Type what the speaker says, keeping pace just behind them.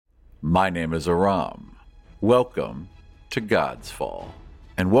My name is Aram. Welcome to God's Fall.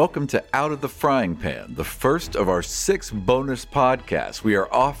 And welcome to Out of the Frying Pan, the first of our 6 bonus podcasts we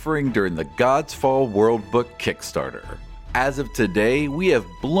are offering during the God's Fall World Book Kickstarter. As of today, we have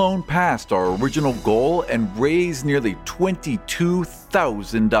blown past our original goal and raised nearly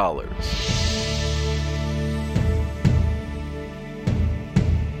 $22,000.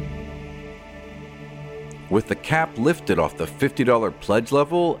 With the cap lifted off the $50 pledge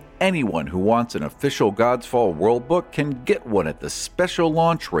level, anyone who wants an official God's Fall World Book can get one at the special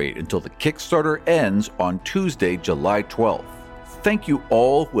launch rate until the Kickstarter ends on Tuesday, July 12th. Thank you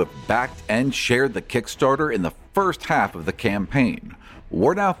all who have backed and shared the Kickstarter in the first half of the campaign.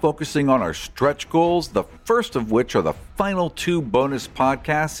 We're now focusing on our stretch goals, the first of which are the final 2 bonus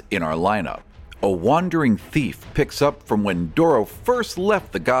podcasts in our lineup. A Wandering Thief picks up from when Doro first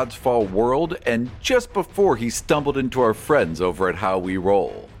left the God's Fall world and just before he stumbled into our friends over at How We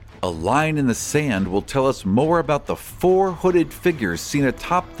Roll. A Line in the Sand will tell us more about the 4 hooded figures seen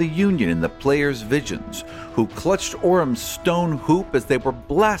atop the Union in the player's visions, who clutched Orum's stone hoop as they were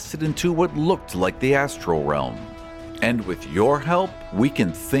blasted into what looked like the astral realm. And with your help, we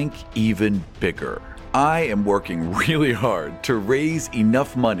can think even bigger. I am working really hard to raise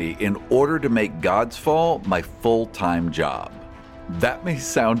enough money in order to make God's Fall my full-time job. That may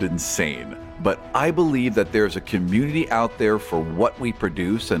sound insane, but I believe that there's a community out there for what we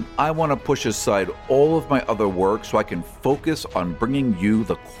produce, and I want to push aside all of my other work so I can focus on bringing you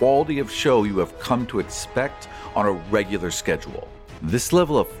the quality of show you have come to expect on a regular schedule. This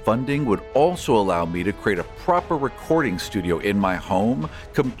level of funding would also allow me to create a proper recording studio in my home,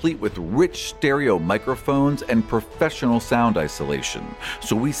 complete with rich stereo microphones and professional sound isolation,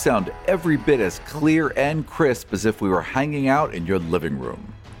 so we sound every bit as clear and crisp as if we were hanging out in your living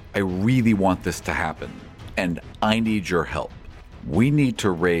room. I really want this to happen, and I need your help. We need to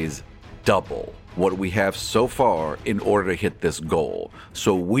raise double what we have so far in order to hit this goal,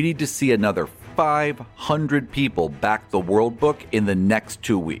 so we need to see another 500 people back the World Book in the next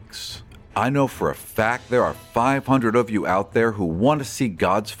 2 weeks. I know for a fact there are 500 of you out there who want to see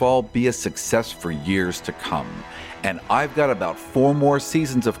God's Fall be a success for years to come, and I've got about 4 more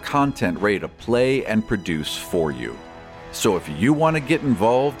seasons of content ready to play and produce for you. So if you want to get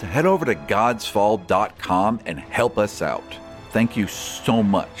involved, head over to godsfall.com and help us out. Thank you so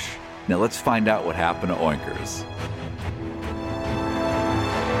much. Now let's find out what happened to Oinkers.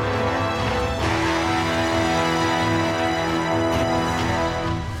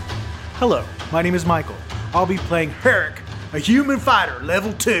 Hello, my name is Michael. I'll be playing Herrick, a human fighter,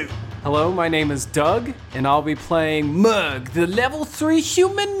 level 2. Hello, my name is Doug, and I'll be playing Mug, the level 3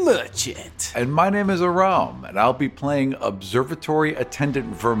 human merchant. And my name is Aram, and I'll be playing Observatory Attendant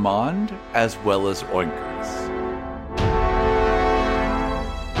Vermond, as well as Oinkers.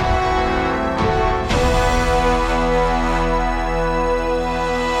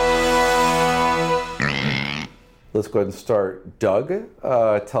 Let's go ahead and start. Doug,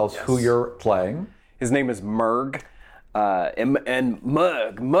 tell us who you're playing. His name is Murg, and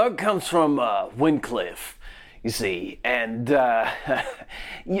Mug comes from Windcliff, you see, and not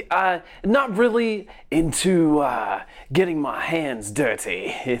really into getting my hands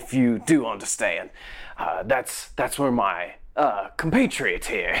dirty, if you do understand. That's where my compatriot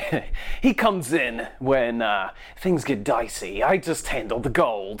here, he comes in when things get dicey. I just handle the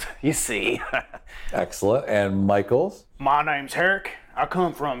gold, you see. Excellent. And Michael's? My name's Herrick. I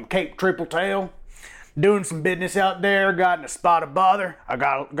come from Cape Tripletail. Doing some business out there, got in a spot of bother. I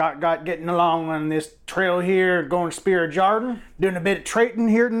got getting along on this trail here, going to Spear of Jordan, doing a bit of trading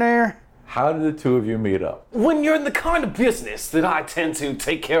here and there. How did the 2 of you meet up? When you're in the kind of business that I tend to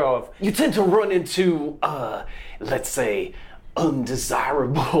take care of, you tend to run into, let's say,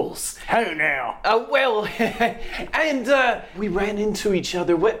 undesirables. Hey now. Well, and we ran into each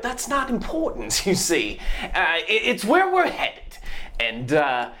other. Well, that's not important, you see. It's where we're headed. And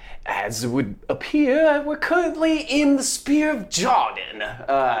as it would appear, we're currently in the Spear of Jordan.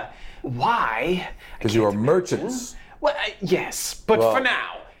 Why? Because you are merchants. Well, yes, but for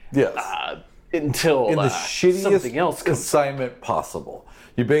now. Yes. Until in the something else shittiest assignment possible.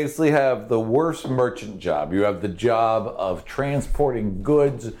 You basically have the worst merchant job. You have the job of transporting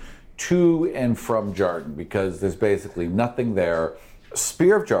goods to and from Jordan because there's basically nothing there.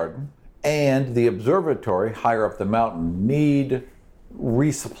 Spear of Jordan and the observatory higher up the mountain need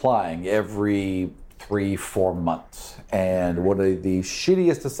resupplying every 3-4 months. And one of the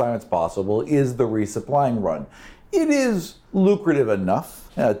shittiest assignments possible is the resupplying run. It is lucrative enough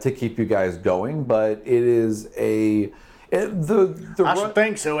to keep you guys going, but it is a... I should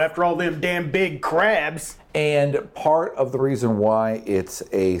think so after all them damn big crabs. And part of the reason why it's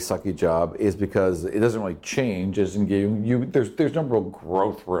a sucky job is because it doesn't really change. There's no real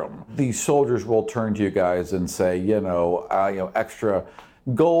growth room. These soldiers will turn to you guys and say, extra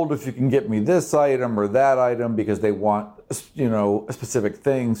gold if you can get me this item or that item, because they want, a specific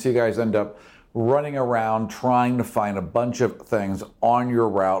thing. So you guys end up running around trying to find a bunch of things on your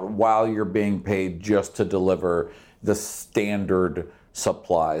route while you're being paid just to deliver the standard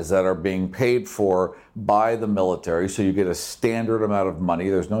supplies that are being paid for by the military. So you get a standard amount of money.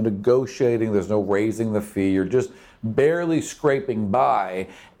 There's no negotiating, there's no raising the fee. You're just barely scraping by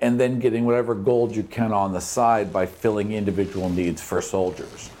and then getting whatever gold you can on the side by filling individual needs for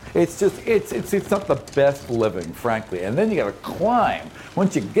soldiers. It's not the best living, frankly. And then you gotta climb.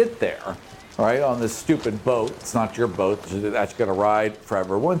 Once you get there, right, on this stupid boat, it's not your boat that you're gonna ride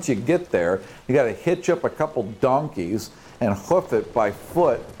forever. Once you get there, you gotta hitch up a couple donkeys and hoof it by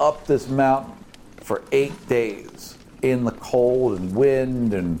foot up this mountain for 8 days in the cold and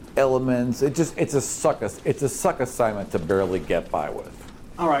wind and elements. It's a suck assignment to barely get by with.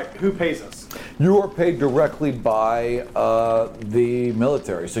 All right, who pays us? You are paid directly by the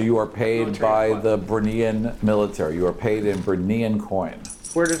military. So you are paid by the Brenian military. You are paid in Brenian coin.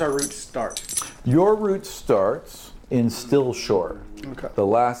 Where does our route start? Your route starts in Stillshore, the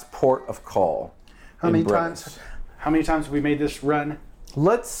last port of call. How many times have we made this run?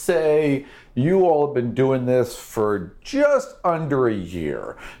 Let's say you all have been doing this for just under a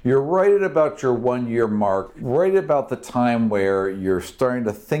year. You're right at about your 1 year mark, right about the time where you're starting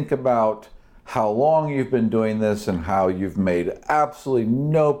to think about how long you've been doing this and how you've made absolutely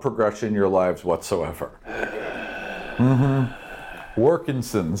no progression in your lives whatsoever.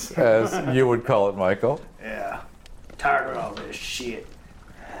 Workinsons, as you would call it, Michael. Yeah, tired of all this shit.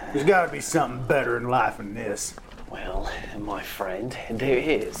 There's gotta be something better in life than this. Well, my friend, there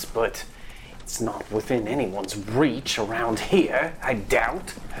is, but it's not within anyone's reach around here, I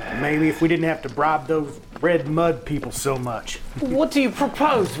doubt. Maybe if we didn't have to bribe those red mud people so much. What do you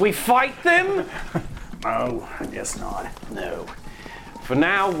propose? We fight them? Oh, I guess not. No. For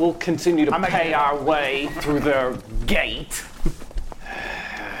now, we'll continue to pay our way through their gate.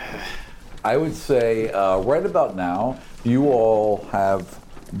 I would say right about now, you all have,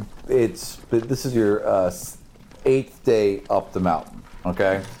 this is your 8th day up the mountain,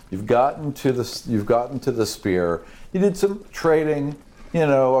 okay? You've gotten to the spear. You did some trading,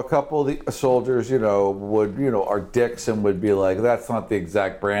 a couple of the soldiers, are dicks and would be like, that's not the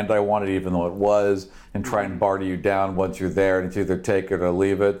exact brand I wanted, even though it was, and try and barter you down once you're there, and it's either take it or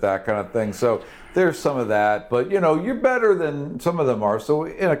leave it, that kind of thing. So there's some of that, but you're better than some of them are. So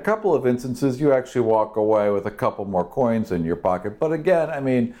in a couple of instances, you actually walk away with a couple more coins in your pocket. But again, I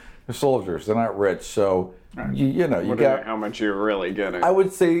mean, they're soldiers, they're not rich, so you got how much you're really getting. I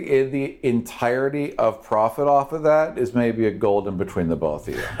would say in the entirety of profit off of that is maybe a gold in between the both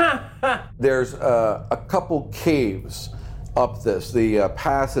of you. There's a couple caves up this. The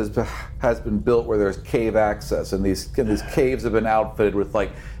pass has been built where there's cave access, and these caves have been outfitted with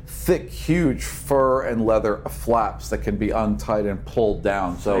like thick, huge fur and leather flaps that can be untied and pulled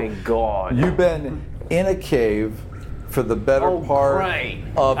down. So Thank God. You've been in a cave for the better part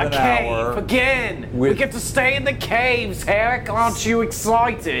of an hour. Again! We get to stay in the caves, Eric. Aren't you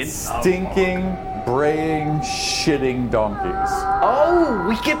excited? Stinking, braying, shitting donkeys. Oh,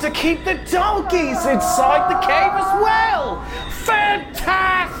 we get to keep the donkeys inside the cave as well!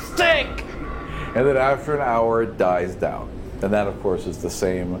 Fantastic! And then after an hour, it dies down. And that, of course, is the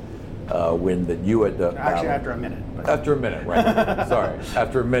same wind that you had done. Actually, after a minute. But... After a minute, right. Sorry.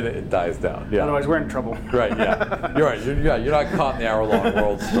 After a minute, it dies down. Yeah. Otherwise, we're in trouble. Right, yeah. You're right. You're not caught in the hour-long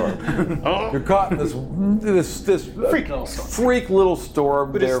world storm. You're caught in this freak little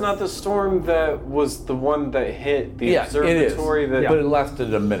storm. But it's not the storm that was the one that hit the observatory. It is. But it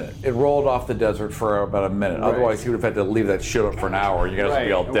lasted a minute. It rolled off the desert for about a minute. Right. Otherwise, you would have had to leave that shit up for an hour. You guys would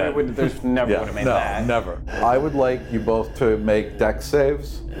be all dead. There's never would have made that. No, never. I would like you both to make dex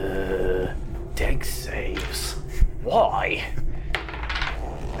saves. Dex saves? Why?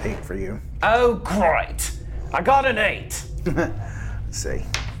 8 for you. Oh, great. I got an 8. Let's see.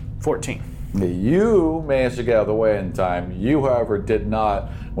 14. You managed to get out of the way in time. You, however, did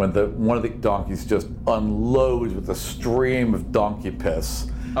not when one of the donkeys just unloads with a stream of donkey piss.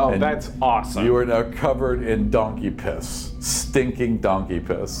 Oh, and that's awesome. You are now covered in donkey piss. Stinking donkey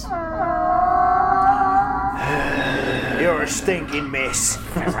piss. You're a stinking mess.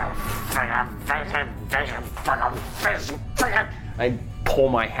 I pull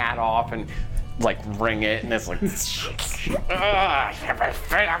my hat off and wring it, and it's like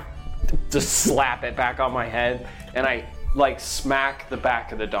just slap it back on my head, and I smack the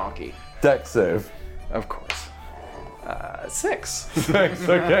back of the donkey. Dex save. Of course. 6. 6,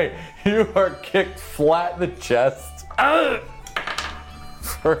 okay. You are kicked flat in the chest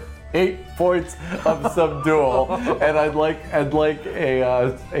for 8 points of subdual. And I'd like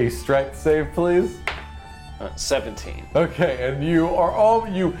a strength save, please. 17. Okay, and you are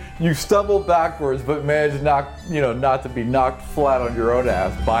you stumble backwards, but manage not to be knocked flat on your own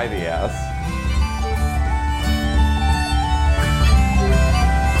ass by the ass.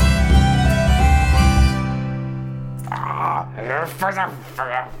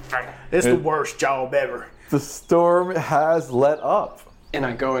 It's the worst job ever. The storm has let up. And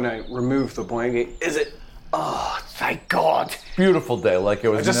I go and I remove the blanket. Is it? Oh, thank God. Beautiful day, like it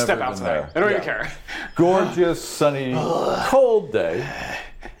was Just never step been there. outside. I don't even care. Gorgeous, sunny, cold day.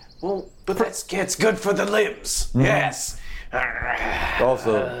 Well, but it's good for the limbs. Yes.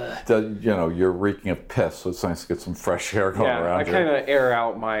 Also, you're reeking of piss, so it's nice to get some fresh air going around I you. kind of air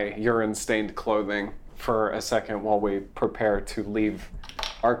out my urine-stained clothing for a second while we prepare to leave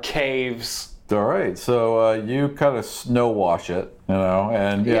our caves. All right, so you kind of snow wash it, and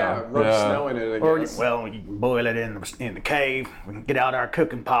Rub snow in it, I guess. Well, you can boil it in the cave. We can get out our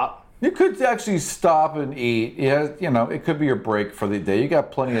cooking pot. You could actually stop and eat. Yeah, it could be your break for the day. You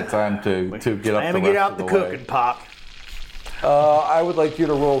got plenty of time to get up the rest Let me get out of the way. cooking pot. I would like you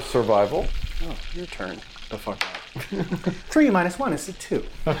to roll survival. Oh, your turn. The fuck out. 3 minus 1 is a 2.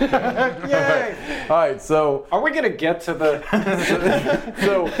 Yay! All right, so Are we gonna get to the?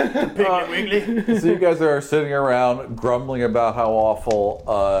 so you guys are sitting around grumbling about how awful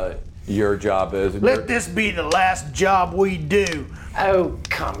your job is. And Let this be the last job we do. Oh,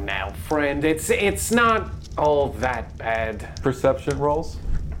 come now, friend. It's not all that bad. perception rolls.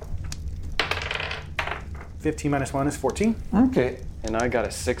 15 minus 1 is 14. Okay. And I got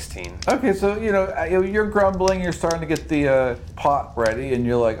a 16. Okay, so you're grumbling. You're starting to get the pot ready, and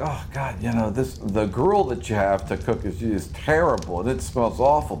you're like, "Oh God, the gruel that you have to cook is terrible, and it smells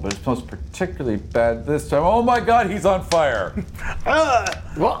awful. But it smells particularly bad this time. Oh my God, he's on fire!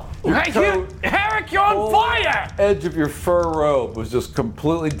 What? coat- Herrick, you're on fire! Edge of your fur robe was just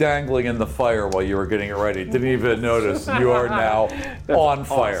completely dangling in the fire while you were getting it ready. Didn't even notice. You are now on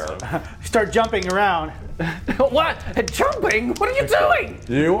fire. Start jumping around. What? Jumping? What are you doing?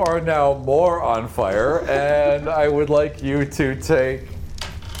 You are now more on fire, and I would like you to take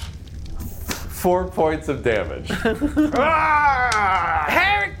 4 points of damage.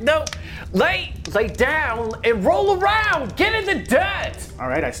 Herrick, no. Lay down and roll around. Get in the dirt. All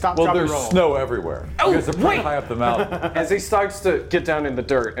right, I stopped, Well, drop, and there's roll. snow everywhere. Oh, You guys are pretty wait. high up the mountain. As he starts to get down in the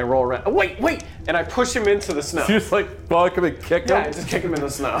dirt and roll around. Wait! And I push him into the snow. You just come and kick Yeah, I him. just kick him in the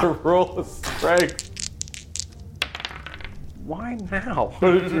snow. Roll a strength. Why now?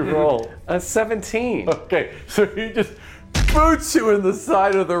 What did you roll? A 17. Okay, so he just boots you in the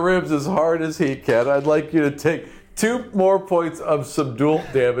side of the ribs as hard as he can. I'd like you to take 2 more points of subdual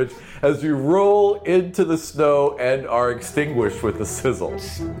damage as you roll into the snow and are extinguished with a sizzle.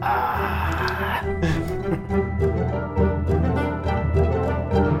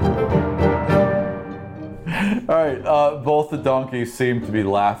 All right, both the donkeys seem to be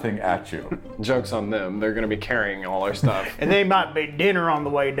laughing at you. Joke's on them. They're going to be carrying all our stuff. And they might be dinner on the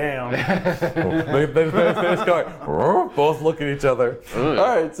way down. They just go, both look at each other. All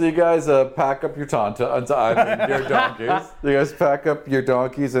right, so you guys pack up your your donkeys. You guys pack up your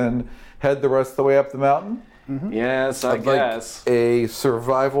donkeys and head the rest of the way up the mountain. Yes, I I'd like guess. a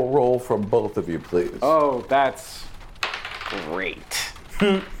survival roll from both of you, please. Oh, that's great.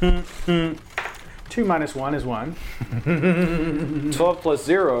 2 minus 1 is 1. 12 plus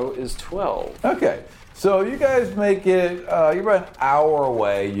 0 is 12. Okay, so you guys make it. You're about an hour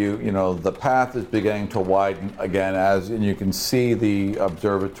away. The path is beginning to widen again, and you can see the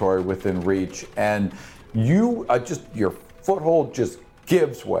observatory within reach, and your foothold just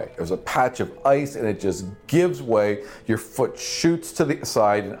gives way. There's a patch of ice, and it just gives way. Your foot shoots to the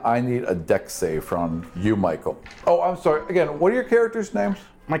side, and I need a dex save from you, Michael. Oh, I'm sorry. Again, what are your characters' names?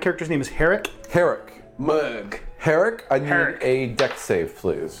 My character's name is Herrick. Herrick. Mug. Herrick, I need Herrick. a dex save,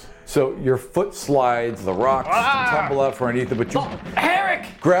 please. So your foot slides, the rocks tumble out from underneath it, but you Herrick!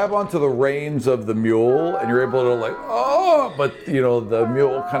 grab onto the reins of the mule, and you're able to but the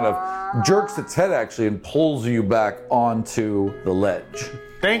mule kind of jerks its head actually and pulls you back onto the ledge.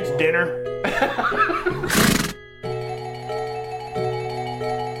 Thanks, dinner.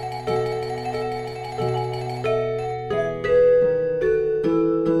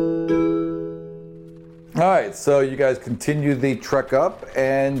 All right, right, so you guys continue the trek up,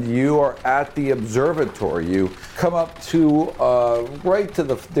 and you are at the observatory. You come up to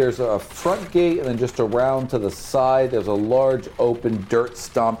there's a front gate, and then just around to the side, there's a large open dirt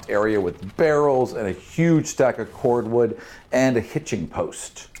stomped area with barrels and a huge stack of cordwood and a hitching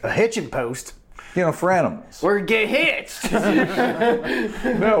post. A hitching post? You know, for animals. Or get hitched.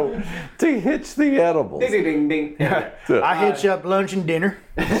 No, to hitch the animals. Ding, ding, ding. I hitch up lunch and dinner.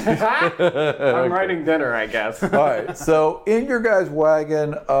 I'm writing dinner, I guess. All right, so in your guys'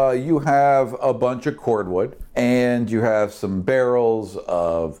 wagon, you have a bunch of cordwood, and you have some barrels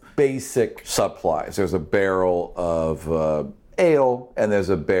of basic supplies. There's a barrel of ale, and there's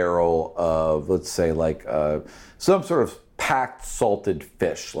a barrel of, let's say, like some sort of packed salted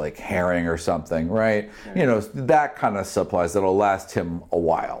fish, like herring or something, right? You know, that kind of supplies that'll last him a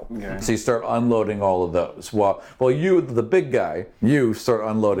while. Okay. So you start unloading all of those. Well, you, the big guy, you start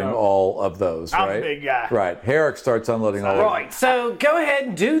unloading all of those, right? I'm the big guy. Right. Herrick starts unloading all of them. Right, so go ahead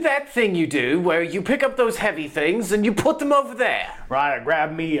and do that thing you do where you pick up those heavy things and you put them over there. Right, I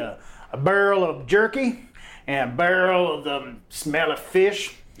grab me a barrel of jerky and a barrel of the smelly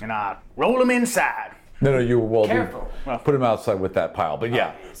fish, and I roll them inside. No, you will Careful. put him outside with that pile, but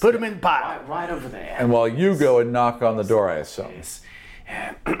yeah. Put them in the pile. Right over there. And while you go and knock on the door, I assume.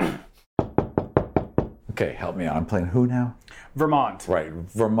 Okay, help me out. I'm playing who now? Vermont. Right,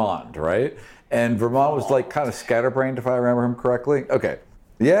 Vermont, right? And Vermont was like kind of scatterbrained, if I remember him correctly. Okay.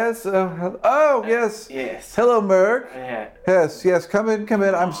 Yes. Yes. Yes. Hello, Merg. Yeah. Yes. Come in.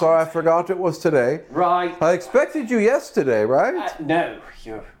 I'm sorry, I forgot it was today. Right. I expected you yesterday, right? No,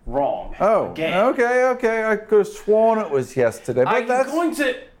 you're wrong. Oh. Again. Okay. I could have sworn it was yesterday, but I'm going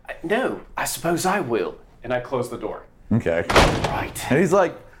to... No, I suppose I will. And I close the door. Okay. Right. And he's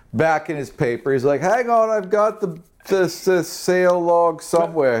like back in his paper. He's like, "Hang on, I've got this sail log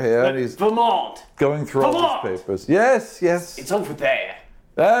somewhere here." And he's Vermont. going through all his papers. Yes. It's over there.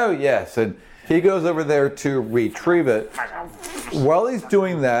 Oh, yes. And he goes over there to retrieve it. While he's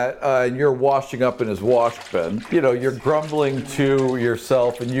doing that, and you're washing up in his wash bin, you're grumbling to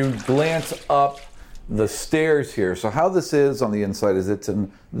yourself, and you glance up the stairs here. So how this is on the inside is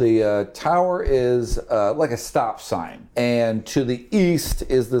the tower is like a stop sign. And to the east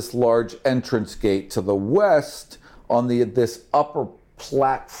is this large entrance gate. To the west, on this upper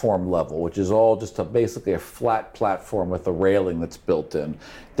platform level, which is all just basically a flat platform with a railing that's built in.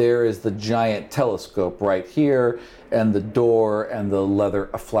 There is the giant telescope right here, and the door and the leather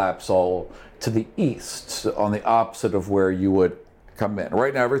flaps all to the east, on the opposite of where you would come in.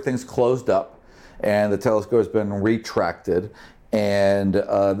 Right now, everything's closed up, and the telescope has been retracted, and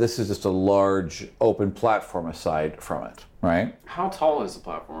this is just a large open platform aside from it. Right? How tall is the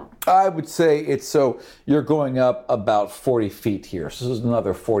platform? I would say you're going up about 40 feet here. So this is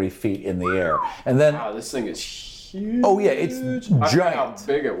another 40 feet in the air. And then... Wow, this thing is huge. Oh yeah, it's giant. I forgot how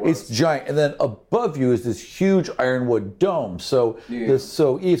big it was. It's giant. And then above you is this huge ironwood dome. So this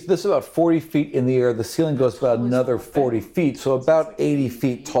is about 40 feet in the air. The ceiling goes about another 40 feet. So about 80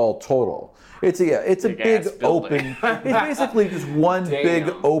 feet tall total. It's a big open. It's basically just one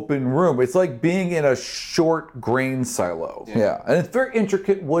big open room. It's like being in a short grain silo. Yeah, and it's very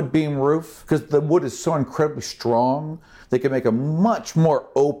intricate wood beam roof because the wood is so incredibly strong. They can make a much more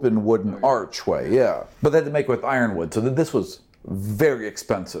open wooden archway. Yeah, but they had to make it with ironwood, so this was very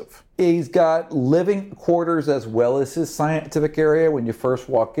expensive. He's got living quarters as well as his scientific area. When you first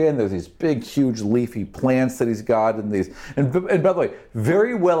walk in, there's these big, huge leafy plants that he's got, and by the way,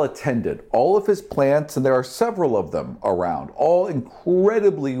 very well attended. All of his plants, and there are several of them around, all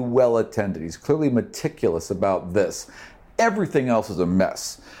incredibly well attended. He's clearly meticulous about this. Everything else is a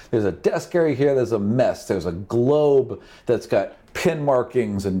mess. There's a desk area here, there's a mess. There's a globe that's got pin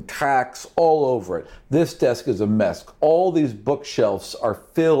markings and tacks all over it. This desk is a mess. All these bookshelves are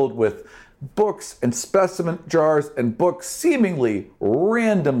filled with books and specimen jars and books seemingly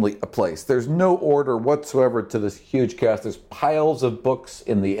randomly placed. There's no order whatsoever to this huge cast. There's piles of books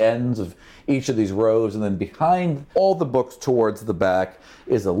in the ends of each of these rows, and then behind all the books towards the back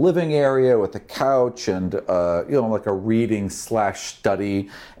is a living area with a couch and like a reading / study.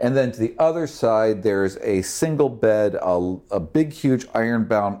 And then to the other side, there's a single bed, a big, huge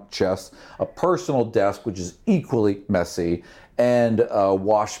iron-bound chest, a personal desk, which is equally messy, and a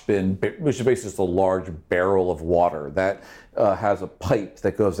wash bin, which is basically just a large barrel of water that has a pipe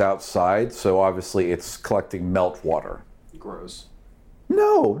that goes outside. So obviously it's collecting meltwater. Gross.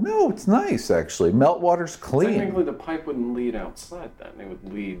 No, it's nice actually. Meltwater's clean. Technically, the pipe wouldn't lead outside then. It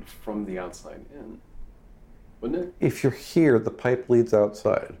would lead from the outside in. Wouldn't it? If you're here, the pipe leads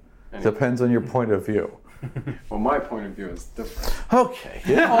outside. Anyway. Depends on your point of view. Well, my point of view is different. Okay,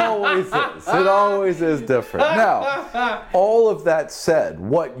 it always is. It always is different. Now, all of that said,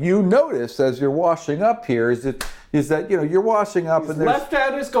 what you notice as you're washing up here is that you're washing up and there's Left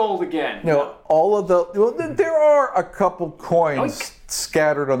out his gold again. all of there are a couple coins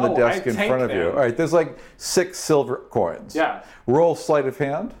scattered on the desk I in take front of you. them. All right, there's like 6 silver coins. Yeah. Roll sleight of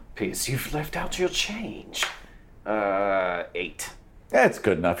hand. Piece, you've left out your change. 8. That's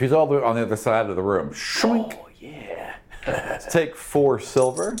good enough. He's all the way on the other side of the room. Shwink. Oh, yeah. Take 4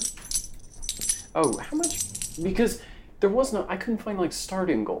 silver. Oh, how much? Because there was no. I couldn't find like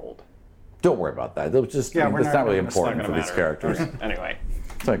starting gold. Don't worry about that. It was just Yeah, it's not really it's not important for gonna these matter. characters. Anyway.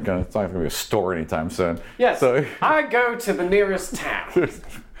 It's not going to be a store anytime soon. Yes. So, I go to the nearest town.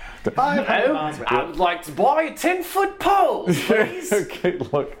 500 miles away. I would like to buy a 10-foot pole, please. okay,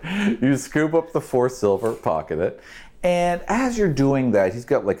 look. You scoop up the 4 silver, pocket it, and as you're doing that, he's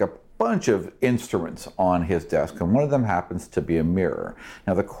got like a bunch of instruments on his desk, and one of them happens to be a mirror.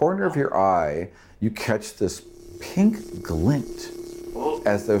 Now, the corner of your eye, you catch this pink glint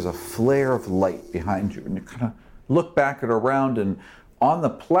as there's a flare of light behind you, and you kind of look back and around, and on the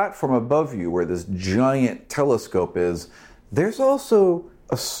platform above you, where this giant telescope is, there's also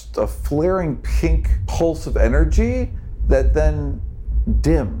a flaring pink pulse of energy that then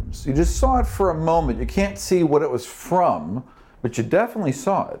dims. You just saw it for a moment. You can't see what it was from, but you definitely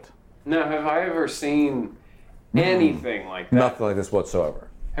saw it. Now, have I ever seen anything like that? Nothing like this whatsoever.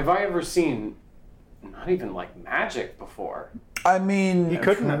 Have I ever seen not even like magic before? I mean, You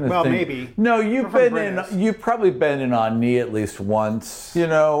couldn't I'm have- trying to well, think. maybe. No, you've From been in. Brennus. You've probably been in on knee at least once,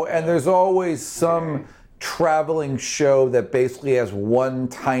 and there's always some traveling show that basically has one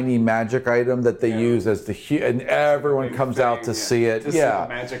tiny magic item that they use as and everyone Big comes out thing, to see it. To see the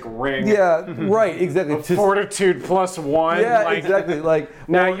magic ring. Yeah, right, exactly. Fortitude +1. Yeah, like, exactly. Like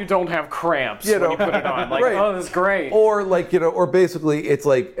Now you don't have cramps when you put it on. Like, Right. oh, that's great. or or basically it's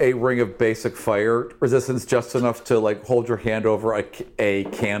like a ring of basic fire resistance, just enough to like hold your hand over a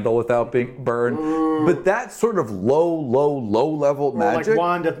candle without being burned. But that sort of low level Or magic, like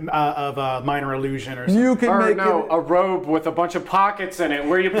wand of minor illusion or something. you can Or make no, it. a robe with a bunch of pockets in it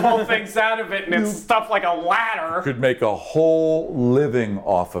where you pull things out of it and it's stuff like a ladder. Could make a whole living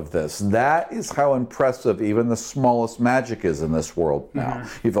off of this. That is how impressive even the smallest magic is in this world now.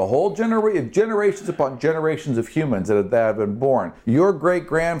 You have a whole generations upon generations of humans that have been born. Your great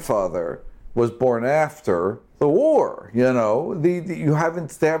grandfather was born after the war. You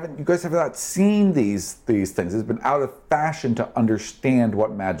guys have not seen these things. It's been out of fashion to understand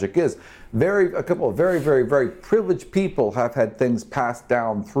what magic is. A couple of very, very, very privileged people have had things passed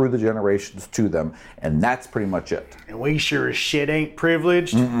down through the generations to them, and that's pretty much it. And we sure as shit ain't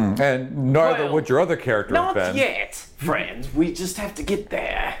privileged. And neither Well, would your other character have Not been. yet, friends. We just have to get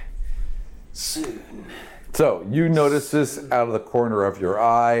there. Soon. So you notice this out of the corner of your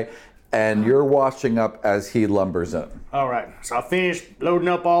eye, and you're washing up as he lumbers in. All right, so I finished loading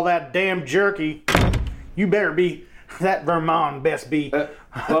up all that damn jerky. You better be, that Vermont best be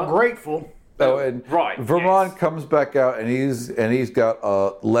grateful. Oh, and Right, Vermont yes. comes back out, and he's got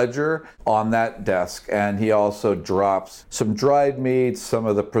a ledger on that desk, and he also drops some dried meat, some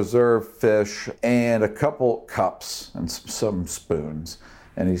of the preserved fish, and a couple cups and some spoons.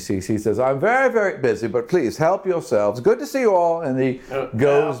 And he says, "I'm very, very busy, but please help yourselves. Good to see you all." And he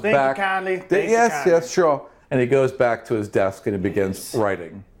goes thank you back. kindly. Thank you yes, kindly. yes, sure. And he goes back to his desk and he begins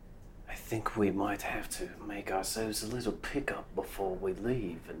writing. I think we might have to make ourselves a little pickup before we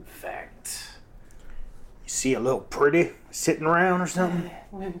leave, in fact. You see a little pretty sitting around or something?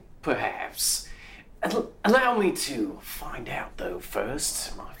 Perhaps. Allow me to find out, though,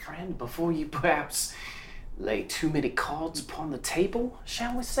 first, my friend, before you perhaps lay too many cards upon the table,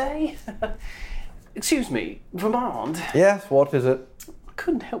 shall we say? Excuse me, Vermont. Yes, what is it? I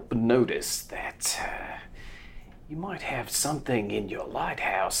couldn't help but notice that you might have something in your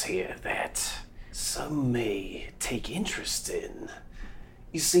lighthouse here that some may take interest in.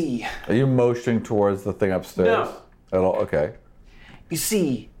 You see, Are you motioning towards the thing upstairs? No. At all? Okay. You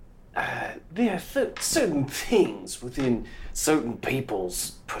see, there are certain things within certain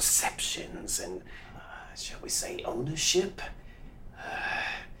people's perceptions and, shall we say, ownership.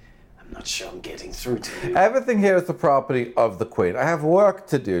 I'm not sure I'm getting through to you. Everything here is the property of the Queen. I have work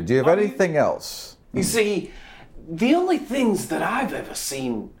to do. Do you have anything else? You see, the only things that I've ever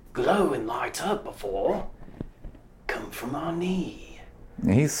seen glow and light up before come from our knee.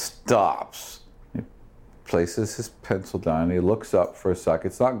 He stops. He places his pencil down. And he looks up for a sec.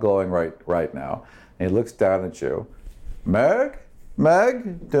 It's not glowing right now. And he looks down at you. Meg,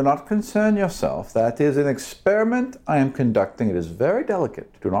 do not concern yourself. That is an experiment I am conducting. It is very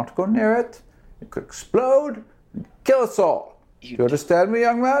delicate. Do not go near it. It could explode and kill us all. You understand me,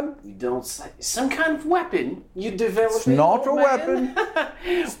 young man? You don't say. Some kind of weapon you developed. It's not a weapon.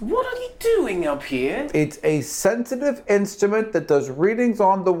 What are you doing up here? It's a sensitive instrument that does readings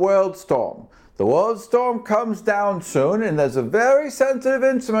on the world storm. The world storm comes down soon, and there's a very sensitive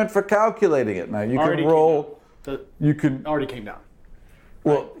instrument for calculating it. Now, you can roll... You can... Already came down.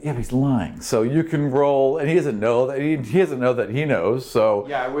 Well, yeah, but he's lying. So you can roll, and he doesn't know that he doesn't know that he knows. So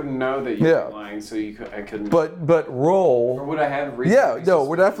Yeah, I wouldn't know that you were lying, so I couldn't. but roll. Or would I have reason? Yeah, no,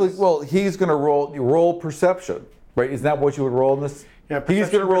 we're definitely. Well, he's gonna roll. You roll perception, right? Isn't that what you would roll in this? Yeah, he's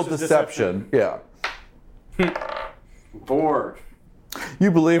perception gonna roll versus deception. Yeah, 4. you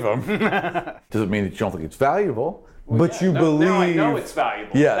believe him. Doesn't mean that you don't think it's valuable, but you believe. Now I know it's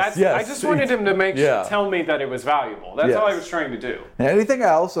valuable. Yes, yes. I just wanted him to tell me that it was valuable. That's all I was trying to do. Anything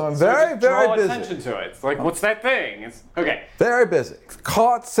else? I'm very, very draw busy. attention to it. It's like, what's that thing? It's okay. Very busy.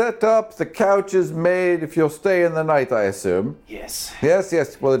 Cot set up. The couch is made. If you'll stay in the night, I assume. Yes. Yes,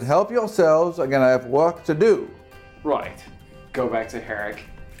 yes. Well, then help yourselves. I'm gonna have work to do. Right. Go back to Herrick.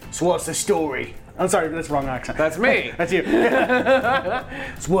 So what's the story? I'm sorry, that's the wrong accent. That's me. That's you.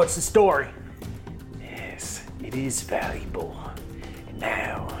 So what's the story? Yes, it is valuable. And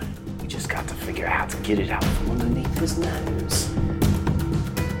now, we just got to figure out how to get it out from underneath his nose.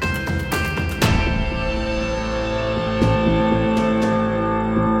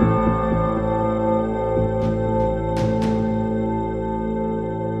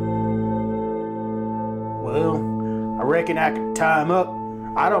 Well, I reckon I can tie him up.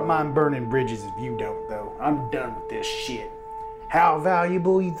 I don't mind burning bridges if you don't, though. I'm done with this shit. How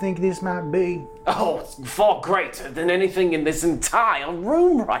valuable you think this might be? Oh, it's far greater than anything in this entire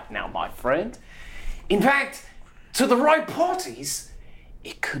room right now, my friend. In fact, to the right parties,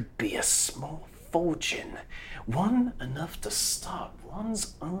 it could be a small fortune. One enough to start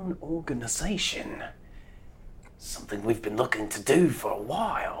one's own organization. Something we've been looking to do for a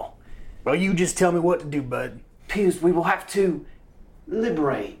while. Well, you just tell me what to do, bud. Piers, we will have to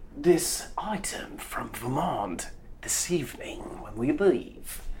liberate this item from Vermont this evening when we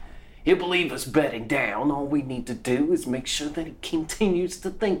leave. He'll believe us bedding down. All we need to do is make sure that he continues to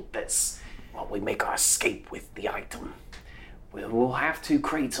think this while we make our escape with the item. We'll have to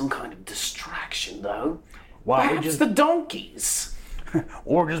create some kind of distraction, though. Why, perhaps the donkeys.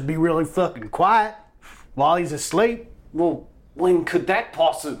 Or just be really fucking quiet while he's asleep. Well, when could that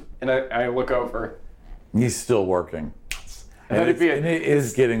possibly... And I look over. He's still working. And it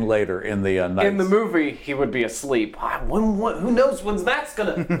is getting later in the night. In the movie, he would be asleep. Who knows when that's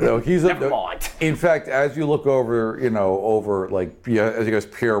gonna... No, he's Never mind. In fact, as you look over, as you guys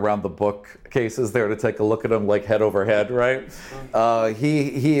peer around the bookcases there to take a look at him, like head over head, right?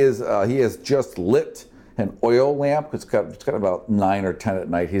 He has just lit an oil lamp. It's got about 9 or 10 at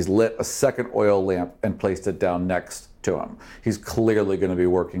night. He's lit a second oil lamp and placed it down next to him. He's clearly going to be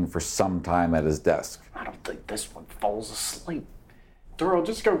working for some time at his desk. I don't think this one falls asleep. Doral,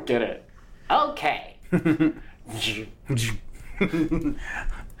 just go get it. Okay.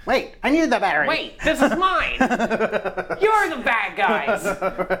 Wait, I need the battery. Wait, this is mine. You're the bad guys.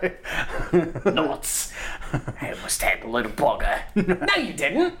 Nuts. I must have a little bugger. No, you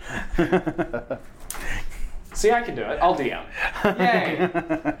didn't. See, I can do it. I'll DM. Yay.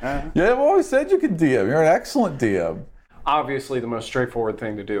 Yeah, I've always said you can DM. You're an excellent DM. Obviously, the most straightforward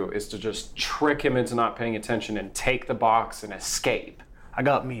thing to do is to just trick him into not paying attention and take the box and escape. I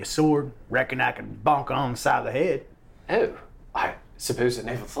got me a sword. Reckon I can bonk on the side of the head. Oh, I suppose I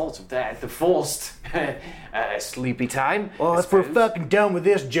never thought of that. The forced sleepy time. Well, if we're fucking done with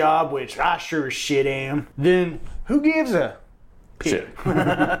this job, which I sure as shit am, then who gives a Shit.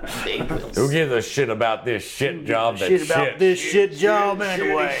 Who gives a shit about this shit job? Shit job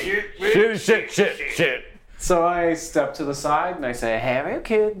anyway. Shit. So I step to the side and I say, "Harry,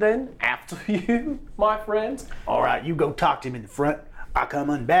 kid, then after you, my friend." All right, you go talk to him in the front. I come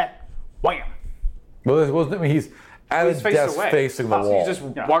on back. Wham. Well, this wasn't. I mean, he's at his desk facing the So wall. you just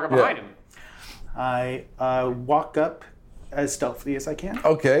walk up behind him. I walk up as stealthily as I can,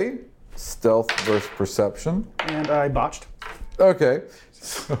 Okay. Stealth versus perception. and I botched. Okay.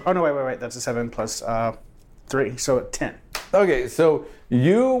 Oh no, wait. That's a 7 plus 3, so 10. Okay, so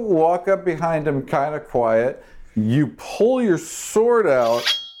you walk up behind him kind of quiet. You pull your sword out.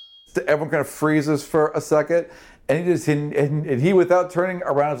 Everyone kind of freezes for a second. And he, without turning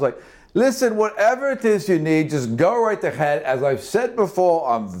around, is like, listen, whatever it is you need, just go right ahead. As I've said before,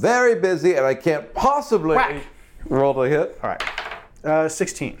 I'm very busy and I can't possibly... Whack. Roll to hit. All right,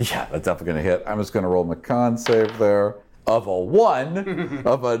 16. Yeah, that's definitely going to hit. I'm just going to roll my con save there. Of a 1,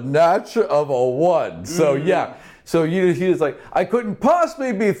 of a 1. So yeah, So he just like, I couldn't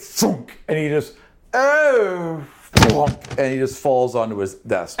possibly be thunk, and he just, oh, thunk, and he just falls onto his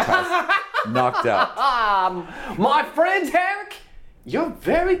desk, knocked out. My friend Herrick, you're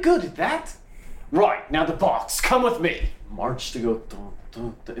very good at that. Right, now the box, come with me. March to go, dun,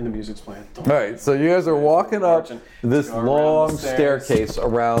 dun, dun, and the music's playing. Dun. All right, so you guys are walking up this Go around long the stairs. staircase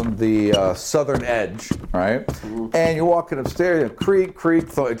around the southern edge, right? And you're walking upstairs, creak,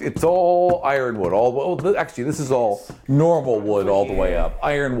 it's all ironwood. Actually, this is all normal wood all the way up.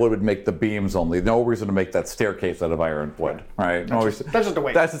 Ironwood would make the beams only. No reason to make that staircase out of ironwood, right? That's just a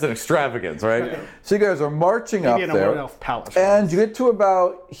waste. That's just an extravagance, right? So you guys are marching up Maybe in a there, wood-elf palace. and you get to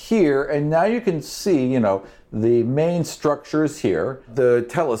about here, and now you can see, the main structure is here, the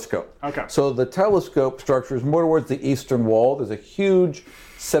telescope. Okay. So the telescope structure is more towards the eastern wall. There's a huge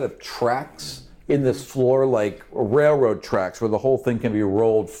set of tracks in this floor, like railroad tracks, where the whole thing can be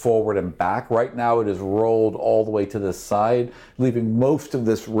rolled forward and back. Right now it is rolled all the way to the side, leaving most of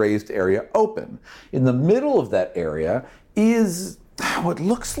this raised area open. In the middle of that area is what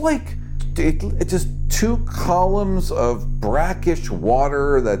looks like it's just two columns of brackish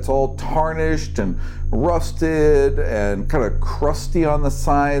water that's all tarnished and rusted and kind of crusty on the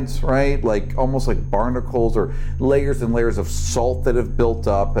sides, right? Like almost like barnacles or layers and layers of salt that have built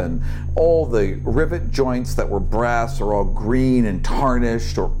up, and all the rivet joints that were brass are all green and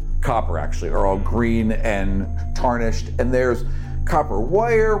tarnished, or copper actually, are all green and tarnished, and there's copper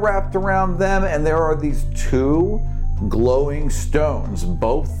wire wrapped around them, and there are these two glowing stones,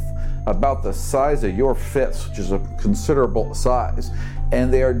 both about the size of your fist, which is a considerable size,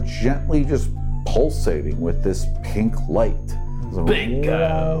 and they are gently just pulsating with this pink light.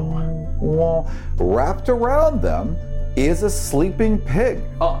 Bingo! Wrapped around them is a sleeping pig.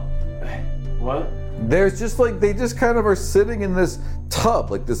 Oh, what? There's just like, they just kind of are sitting in this tub,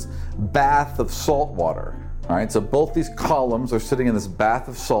 like this bath of salt water. All right, so both these columns are sitting in this bath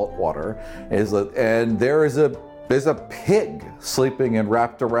of salt water, and there's a pig sleeping and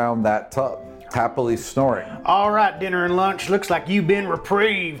wrapped around that tub, happily snoring. All right, dinner and lunch. Looks like you've been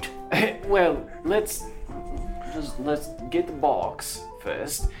reprieved. Well, let's get the box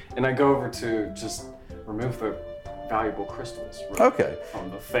first. And I go over to just remove the valuable crystals Okay. from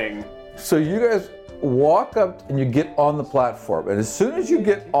the thing. So you guys walk up and you get on the platform, and as soon as you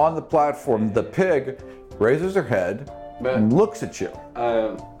get on the platform, the pig raises her head and looks at you.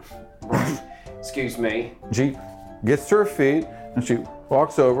 Excuse me. She gets to her feet and she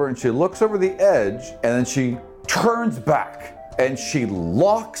walks over and she looks over the edge, and then she turns back and she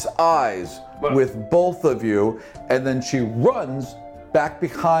locks eyes with both of you, and then she runs back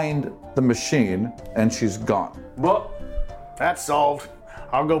behind the machine and she's gone. What? That's solved.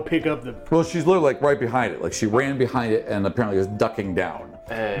 I'll go pick up the... Well, she's literally like right behind it. Like she ran behind it and apparently is ducking down.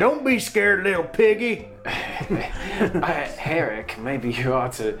 Don't be scared, little piggy. Herrick, maybe you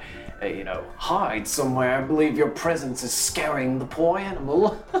ought to, hide somewhere. I believe your presence is scaring the poor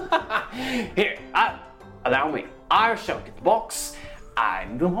animal. Here, allow me. I shall get the box.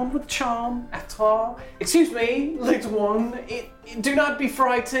 I'm the one with charm, after all. Excuse me, little one. Do not be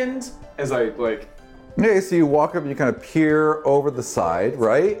frightened. As I Okay, so you walk up and you kind of peer over the side,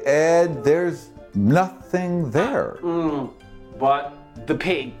 right? And there's nothing there. But the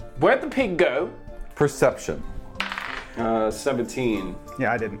pig. Where'd the pig go? Perception. 17.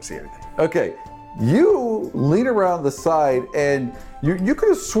 Yeah, I didn't see anything. Okay, you lean around the side and you could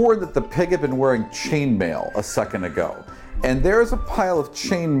have sworn that the pig had been wearing chainmail a second ago. And there's a pile of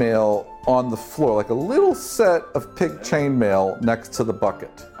chainmail on the floor, like a little set of pig chainmail next to the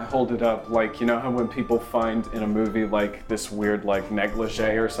bucket. I hold it up like, you know how when people find in a movie like this weird like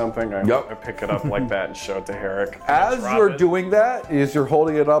negligee or something? I pick it up like that and show it to Herrick. As you're doing that, as you're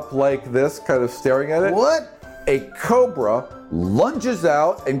holding it up like this, kind of staring at it, What? a cobra lunges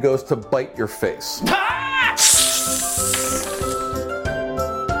out and goes to bite your face.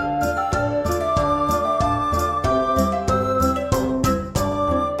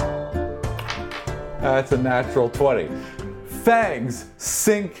 That's a natural 20. Fangs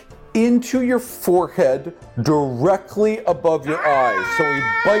sink into your forehead directly above your eyes. So he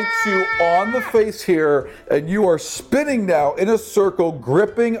bites you on the face here, and you are spinning now in a circle,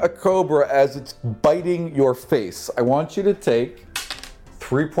 gripping a cobra as it's biting your face. I want you to take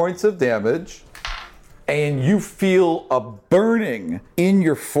 3 points of damage, and you feel a burning in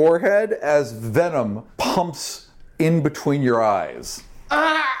your forehead as venom pumps in between your eyes.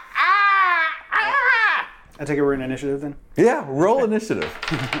 I take it we're in initiative then? Yeah, roll initiative.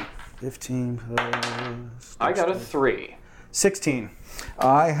 15 plus... I got a 3. 16.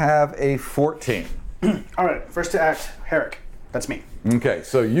 I have a 14. All right, first to act, Herrick. That's me. Okay,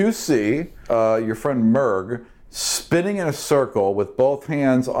 so you see your friend Merg spinning in a circle with both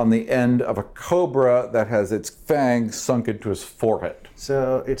hands on the end of a cobra that has its fangs sunk into his forehead.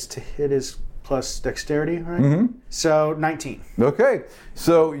 So it's to hit his plus dexterity, right? Mm-hmm. So 19. Okay,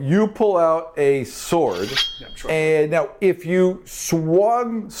 so you pull out a sword, and now if you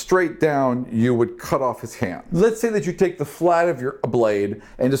swung straight down, you would cut off his hand. Let's say that you take the flat of your blade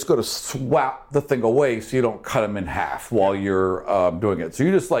and just go to swap the thing away so you don't cut him in half while you're doing it. So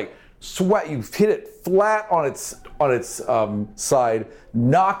you just like you hit it flat on its side,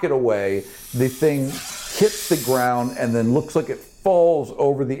 knock it away, the thing hits the ground and then looks like it falls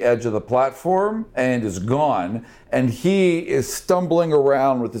over the edge of the platform and is gone, and he is stumbling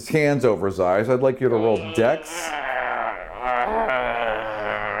around with his hands over his eyes. I'd like you to roll Dex.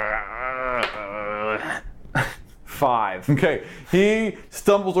 5. Okay, he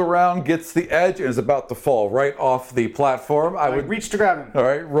stumbles around, gets the edge, and is about to fall right off the platform. I would reach to grab him. All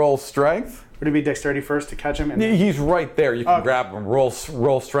right, roll strength. Would it be dexterity first to catch him? And He's right there. You can grab him. Roll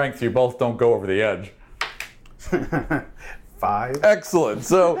strength. So you both don't go over the edge. 5. Excellent.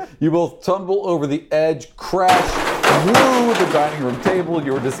 So you both tumble over the edge, crash through the dining room table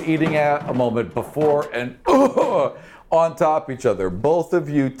you were just eating at a moment before, and on top of each other. Both of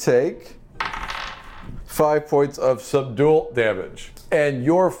you take 5 points of subdual damage. And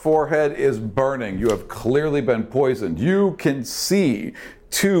your forehead is burning. You have clearly been poisoned. You can see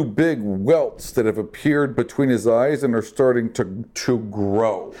 2 big welts that have appeared between his eyes and are starting to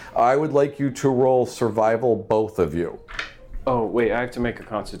grow. I would like you to roll survival, both of you. Oh, wait, I have to make a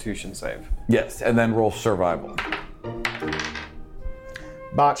constitution save. Yes, and then roll survival.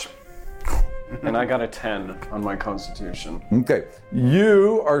 Botch. And I got a 10 on my constitution. Okay,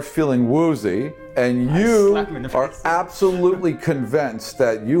 you are feeling woozy, and you slap him in the are face. absolutely convinced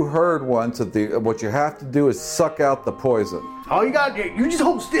that you heard once that what you have to do is suck out the poison. All you got, you just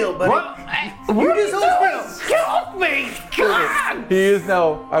hold still, buddy. You just hold still. Get off me! God! He is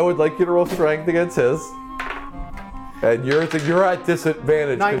now, I would like you to roll strength against his. And you're at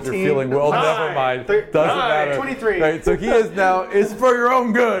disadvantage because you're 19. feeling, well, Nine. never mind. Three. Doesn't Nine. matter. 23. Right, so he is now, it's for your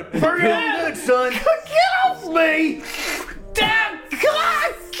own good. For your own good, son. Get off me! Damn!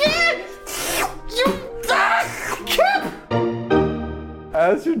 God! Kid! You... Kip!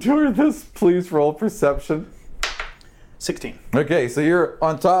 As you're doing this, please roll perception. 16. Okay, so you're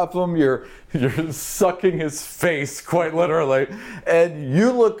on top of him, you're sucking his face, quite literally, and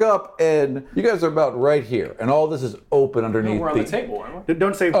you look up and you guys are about right here, and all this is open underneath We're on the table, aren't we?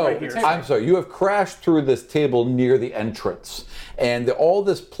 Don't say right here. I'm sorry, you have crashed through this table near the entrance, and all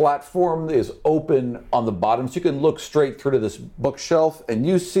this platform is open on the bottom, so you can look straight through to this bookshelf, and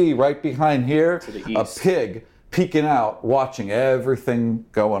you see right behind here the a east. pig peeking out, watching everything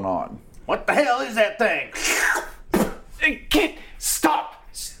going on. What the hell is that thing? Kid! Stop!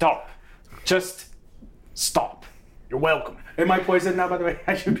 Stop! Just stop. You're welcome. Am I poisoned now, by the way?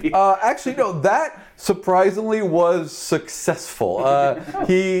 I should be. Actually, no. That surprisingly was successful.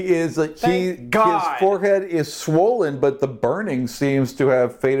 His God. forehead is swollen, but the burning seems to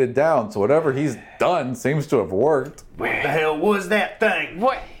have faded down. So whatever he's done seems to have worked. What the hell was that thing?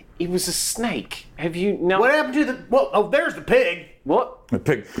 What? It was a snake. Have you now? What happened to the... Well, oh, there's the pig. What? The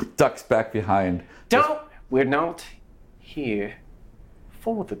pig ducks back behind. Don't. We're not here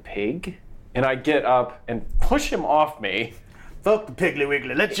for the pig. And I get up and push him off me. Fuck the Piggly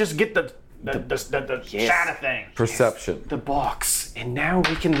Wiggly. Let's just get the shiny thing. Perception. The box, and now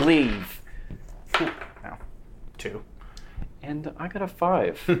we can leave. No. 2. And I got a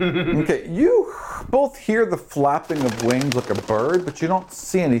 5. Okay, you both hear the flapping of wings like a bird, but you don't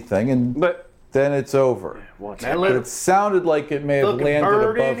see anything, and But then it's over. That But little it sounded like it may have fucking landed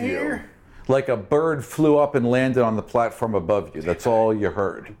bird above in you. here? Like a bird flew up and landed on the platform above you. That's all you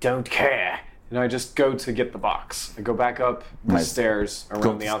heard. Don't care. and I just go to get the box. I go back up the Nice. stairs around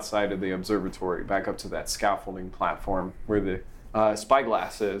Cool. the outside of the observatory, back up to that scaffolding platform where the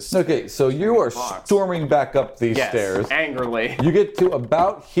spyglass is. Okay, so you are Box. storming back up these Yes, stairs. angrily. You get to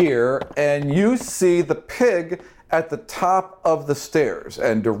about here, and you see the pig at the top of the stairs.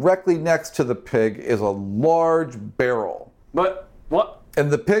 And directly next to the pig is a large barrel. But what?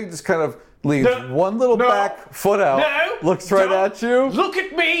 And the pig just kind of leaves No, one little no, back foot out, No! looks right Don't at you, Look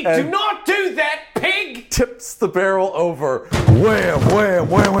at me! and- Do not do that, pig! tips the barrel over. Wham, wham,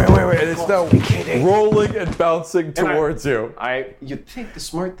 wham, wham, wham, and it's now kidding. rolling and bouncing towards you. You'd think the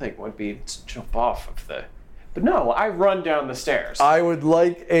smart thing would be to jump off of the. But no, I run down the stairs. I would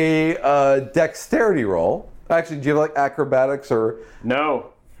like a dexterity roll. Actually, do you have like acrobatics or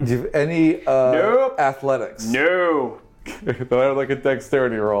No. do you have any Nope. athletics? No. Then I would like a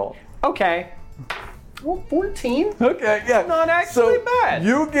dexterity roll. Okay. Well, 14. Okay, yeah. Not actually so bad.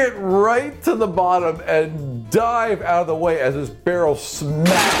 You get right to the bottom and dive out of the way as this barrel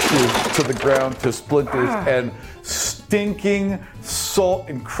smashes to the ground to splinters and stinking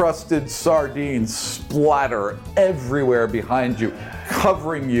salt-encrusted sardines splatter everywhere behind you,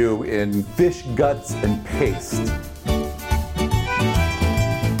 covering you in fish guts and paste.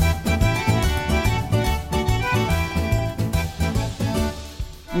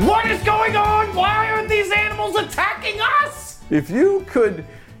 What is going on? Why are these animals attacking us? If you could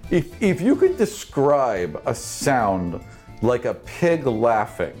describe a sound like a pig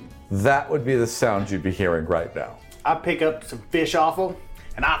laughing, that would be the sound you'd be hearing right now. I pick up some fish offal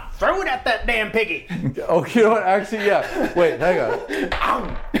and I throw it at that damn piggy. Oh, you know what? Actually, yeah. Wait, hang on.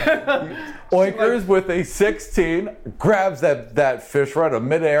 Oinkers with a 16 grabs that fish right in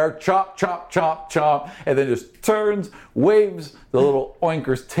midair, chop, chop, chop, chop, and then just turns, waves the little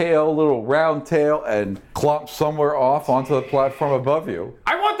oinker's tail, little round tail, and clomps somewhere off onto the platform above you.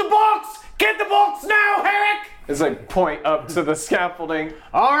 I want the box! Get the box now, Herrick! It's like point up to the scaffolding.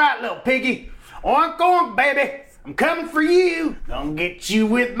 All right, little piggy. Oink, oink, baby. I'm coming for you. Gonna get you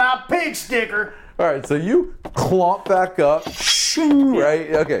with my pig sticker. All right, so you clomp back up, shing,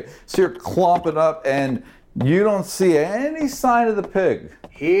 right? Okay, so you're clomping up, and you don't see any sign of the pig.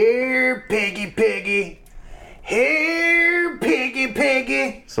 Here, piggy, piggy. Here, piggy,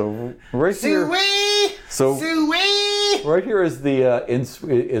 piggy. So right here, Suey, so Suey. right here is the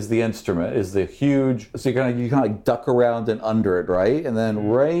instrument, is the huge. So you kind of like duck around and under it, right? And then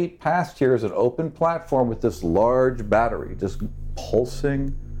right past here is an open platform with this large battery, just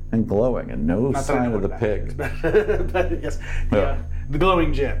pulsing and glowing, and no Not that I sign know of the what pig. But yes, Yeah. the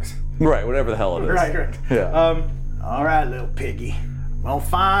glowing gems. Right, whatever the hell it is. Right. Yeah. All right, little piggy. I'm gonna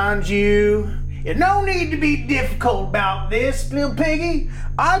find you. There's no need to be difficult about this, little piggy.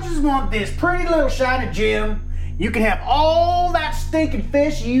 I just want this pretty little shiny gem. You can have all that stinking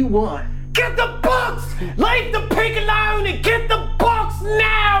fish you want. Get the box! Leave the pig alone and get the box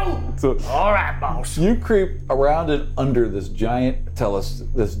now! So All right, boss. you creep around and under this giant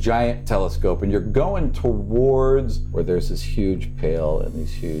telescope, and you're going towards where there's this huge pail and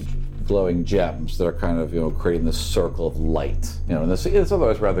these huge glowing gems that are kind of, creating this circle of light, in this it's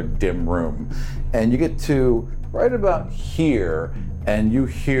otherwise rather dim room. And you get to right about here, and you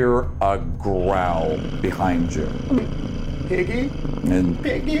hear a growl behind you. Piggy, And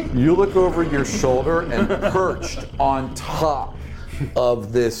piggy. you look over your shoulder, and perched on top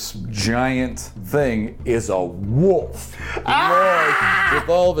of this giant thing is a wolf. With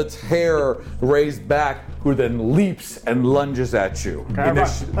all of its hair raised back, who then leaps and lunges at you.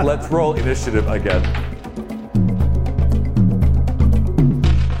 Let's roll initiative again.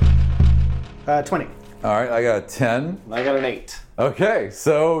 20. All right, I got a 10. I got an 8. Okay,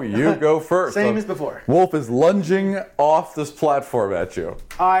 so you go first. Same as before. Wolf is lunging off this platform at you.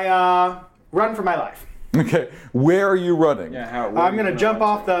 I run for my life. Okay, where are you running? I'm gonna jump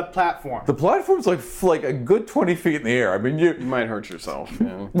off the platform. The platform's like a good 20 feet in the air. I mean, You might hurt yourself.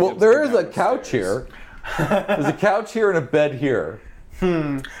 Yeah. well, there is a couch here. There's a couch here and a bed here.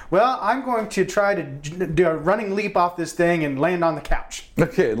 Well, I'm going to try to do a running leap off this thing and land on the couch.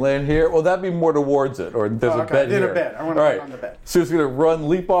 Okay, land here. Well, that'd be more towards it. Or there's a bed then here. a bed. I want All to right. land on the bed. So it's going to run,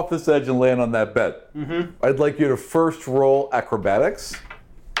 leap off this edge, and land on that bed. Mm-hmm. I'd like you to first roll acrobatics.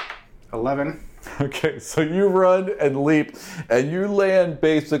 11. Okay, so you run and leap, and you land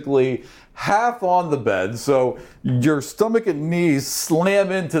basically half on the bed. So your stomach and knees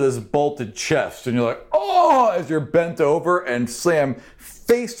slam into this bolted chest, and you're like, oh, as you're bent over and slam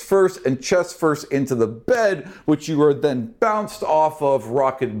face first and chest first into the bed, which you are then bounced off of,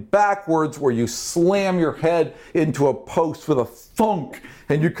 rocking backwards, where you slam your head into a post with a thunk,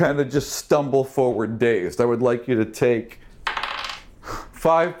 and you kind of just stumble forward dazed. I would like you to take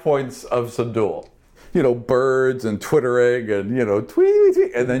 5 points of subdual. Birds and twittering and, tweet,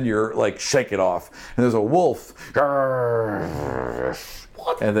 tweet, and then you're like, shake it off. And there's a wolf.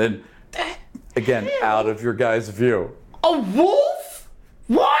 What? And then, again, out of your guys' view. A wolf?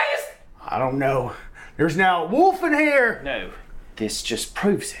 Why is... I don't know. There's now a wolf in here. No, this just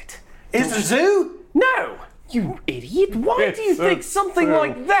proves it. It's a zoo? No, you idiot. Why do you think something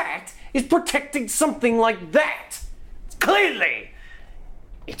like that is protecting something like that? Clearly,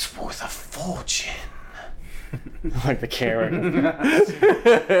 it's worth a fortune. Like the Karen. You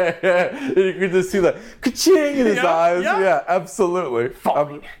can just see the ka-ching in his eyes. Yeah, absolutely.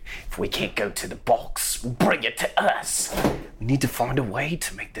 Fine. If we can't go to the box, we'll bring it to us. We need to find a way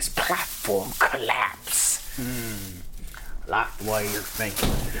to make this platform collapse. like the way you're thinking.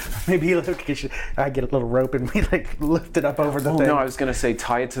 Maybe I get a little rope and we like lift it up over the thing. No, I was gonna say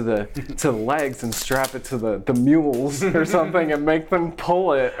tie it to the legs and strap it to the mules or something and make them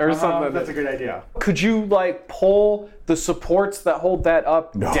pull it or something. That's a good idea. Could you like pull the supports that hold that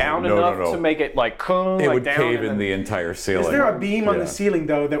up down enough to make it like It would cave in the entire ceiling. Is there a beam on the ceiling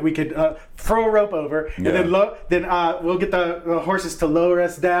though that we could throw a rope over and then we'll get the horses to lower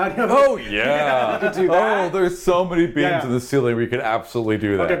us down? Oh yeah. We could do that. Oh, there's so many beams in the ceiling. We could absolutely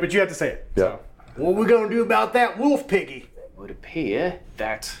do that. Okay, but you have to say it. Yeah. So. What we gonna do about that wolf piggy? It would appear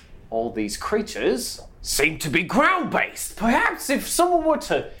that all these creatures seem to be ground-based. Perhaps if someone were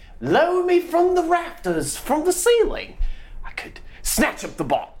to lower me from the rafters, from the ceiling, I could snatch up the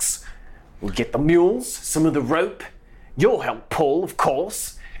box. We'll get the mules, some of the rope. You'll help pull, of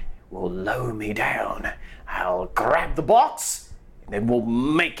course. We'll lower me down. I'll grab the box, and then we'll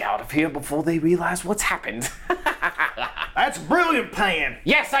make out of here before they realize what's happened. That's a brilliant plan.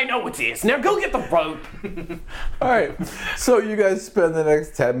 Yes, I know it is. Now go get the rope. All right. So you guys spend the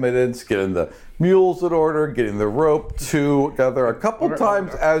next 10 minutes getting the mules in order, getting the rope together. A couple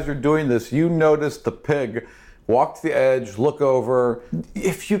times as you're doing this, you notice the pig walk to the edge, look over.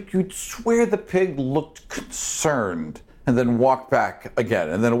 If you'd swear the pig looked concerned and then walk back again,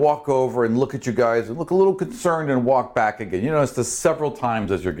 and then walk over and look at you guys and look a little concerned and walk back again. You notice this several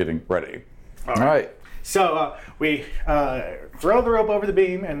times as you're getting ready. All right. So we throw the rope over the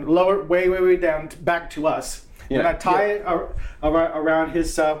beam and lower way down back to us. And I tie it around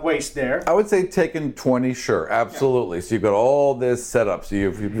his waist there. I would say taking 20, sure, absolutely. Yeah. So you've got all this set up. So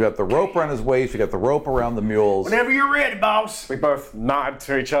you've got the rope around his waist, you got the rope around the mules. Whenever you're ready, boss. We both nod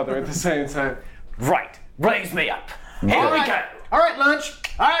to each other at the same time. Right, raise me up. Here we go. All right, lunch.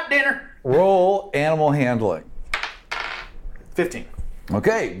 All right, dinner. Roll animal handling. 15.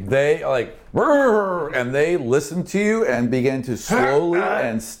 Okay, they are like, "Rrr," and they listen to you and begin to slowly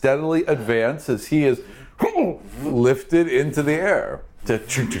and steadily advance as he is lifted into the air.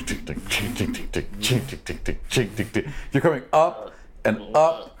 You're coming up and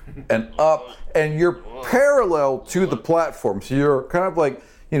up and up, and you're parallel to the platform. So you're kind of like,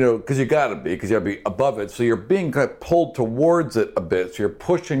 because you gotta be above it. So you're being kind of pulled towards it a bit. So you're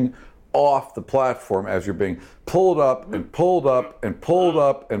pushing off the platform as you're being pulled up and pulled up and pulled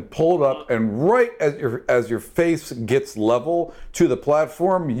up and pulled up, and right as your face gets level to the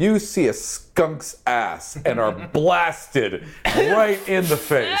platform, you see a skunk's ass and are blasted right in the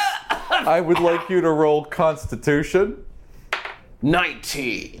face. I would like you to roll Constitution.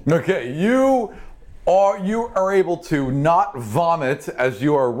 19. Okay, you are able to not vomit as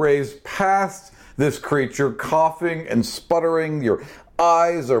you are raised past this creature, coughing and sputtering. Your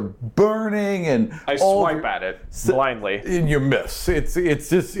eyes are burning, and I swipe at it blindly. And you miss. It's you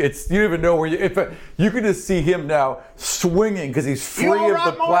don't even know where you can just see him now swinging because he's free of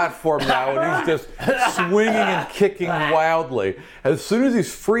the platform now, and he's just swinging and kicking wildly. As soon as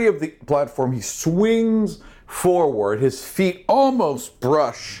he's free of the platform, he swings forward. His feet almost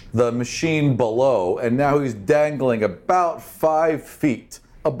brush the machine below, and now he's dangling about 5 feet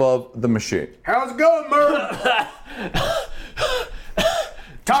above the machine. How's it going, Merv?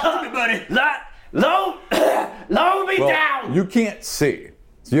 Talk to me, buddy. Lower me down. You can't see.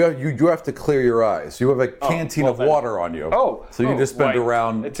 So you have to clear your eyes. You have a canteen of water on you. So you just spend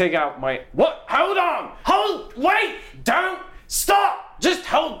around. I take out my. What? Hold on. Wait. Don't stop. Just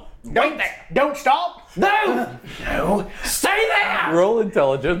hold. Wait there. Don't stop. No. Stay there. Roll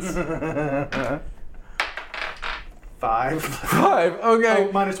intelligence. 5. Okay. Oh,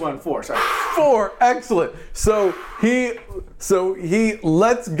 -1. 4. Sorry. 4. Excellent. So he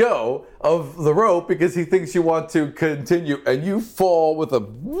lets go of the rope because he thinks you want to continue, and you fall with a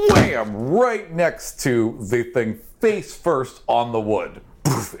wham right next to the thing, face first on the wood.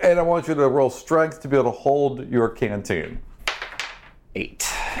 And I want you to roll strength to be able to hold your canteen. 8.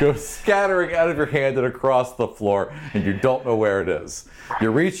 Goes scattering out of your hand and across the floor, and you don't know where it is.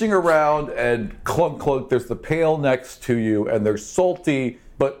 You're reaching around, and clunk, clunk, there's the pail next to you, and there's salty,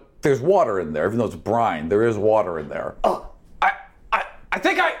 but there's water in there. Even though it's brine, there is water in there. Oh, I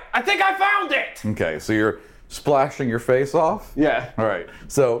think I found it. Okay, so you're splashing your face off? Yeah. All right.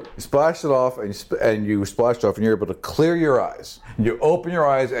 So you splash it off, and you splash it off, and you're able to clear your eyes. You open your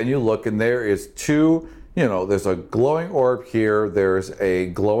eyes, and you look, and there is two. There's a glowing orb here, there's a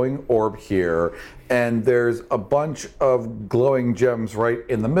glowing orb here, and there's a bunch of glowing gems right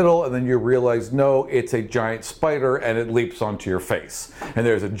in the middle, and then you realize, no, it's a giant spider, and it leaps onto your face. And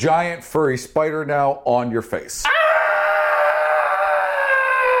there's a giant furry spider now on your face.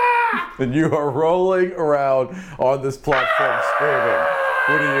 And you are rolling around on this platform screaming.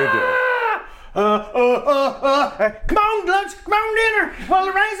 What do you do? Come on, lunch. Come on, dinner.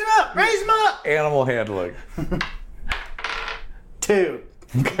 Well, raise him up. Raise him up. Animal handling. 2.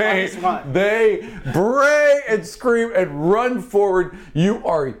 Okay, Minus 1. they bray and scream and run forward. You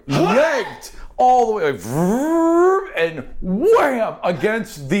are yanked all the way, like, vroom, and wham,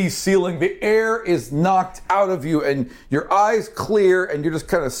 against the ceiling. The air is knocked out of you, and your eyes clear, and you're just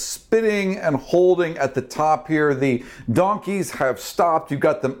kind of spinning and holding at the top here. The donkeys have stopped. You've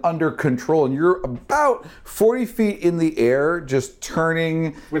got them under control, and you're about 40 feet in the air, just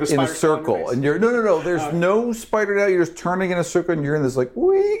turning With a in a spider circle. crawling And you're no. There's no spider now. You're just turning in a circle, and you're in this like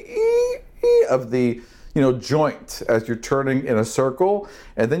wee of the joint as you're turning in a circle,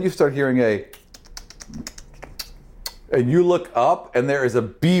 and then you start hearing and you look up, and there is a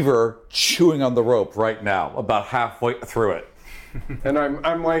beaver chewing on the rope right now, about halfway through it. And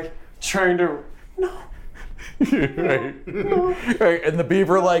I'm like trying to. Right. Right. And the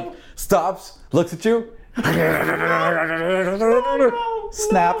beaver like stops, looks at you,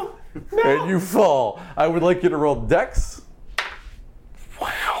 snap, and you fall. I would like you to roll Dex.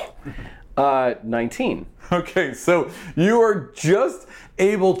 Wow. 19. Okay, so you are just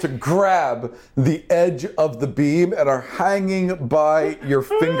able to grab the edge of the beam and are hanging by your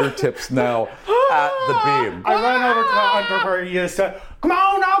fingertips now at the beam. I run over to her. You say, "Come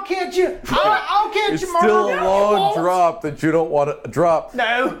on, I'll catch you. I'll catch It's you, still Marla." a long drop that you don't want to drop.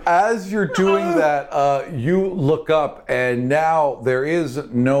 No. As you're doing that, you look up, and now there is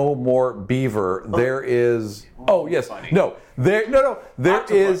no more beaver. There is. Oh yes. No. There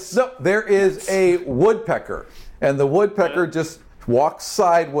is a woodpecker, and the woodpecker just walks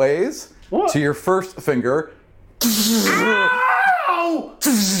sideways to your first finger. Ow!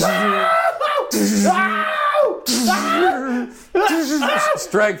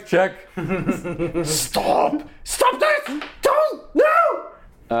 Strength check. Stop this! Don't!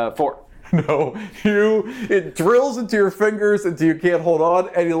 No! 4. No, it drills into your fingers until you can't hold on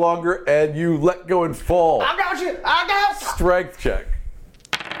any longer, and you let go and fall. I got you! I got you! Strength check.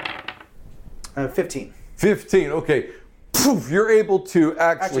 15. 15, okay. Poof, you're able to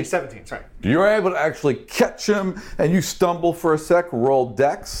Actually, 17, sorry. You're able to actually catch him, and you stumble for a sec, roll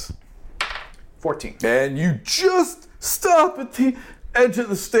Dex, 14. and you just stop at the edge of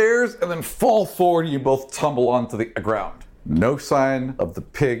the stairs and then fall forward, and you both tumble onto the ground. No sign of the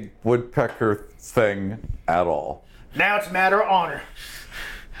pig woodpecker thing at all. Now it's a matter of honor.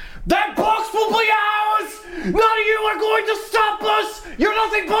 That box will be ours! None of you are going to stop us! You're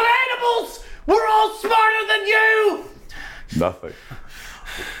nothing but animals! We're all smarter than you! Nothing.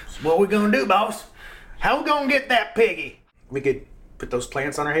 So what we gonna do, boss? How we gonna get that piggy? We could put those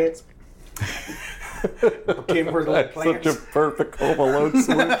plants on our heads. Okay, we're little That's plants. such a perfect Home Alone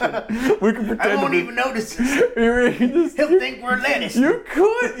solution. We could pretend I won't to be, even notice. you He'll think we're lettuce. could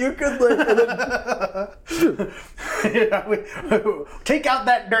like, Take out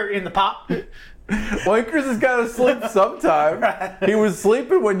that dirt in the pot. Wankers has got to sleep sometime. He was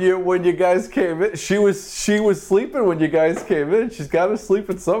sleeping when you guys came in. She was sleeping when you guys came in. She's got to sleep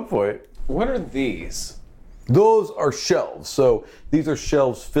at some point. What are these? Those are shelves. So these are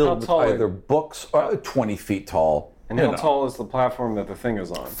shelves filled How with tall are either books, 20 feet tall. And how tall is the platform that the thing is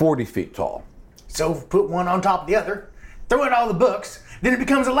on? 40 feet tall. So put one on top of the other, throw in all the books, then it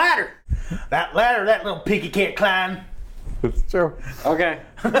becomes a ladder. That ladder, that little piggy can't climb. It's true. Okay.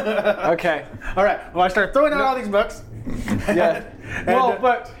 Okay. All right, well, I start throwing out all these books. Yeah. Well,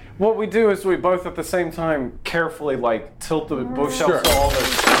 but what we do is we both at the same time carefully like tilt the bookshelf Sure. so all the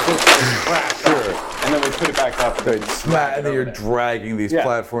books crash out, and then we put it back up. Right, smack, and then you're dragging these Yeah.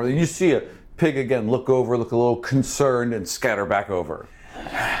 platforms. And you see a pig again look a little concerned, and scatter back over.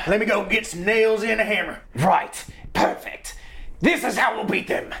 Let me go get some nails and a hammer. Right. Perfect. This is how we'll beat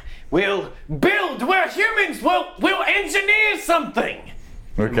them. We'll build where humans will engineer something.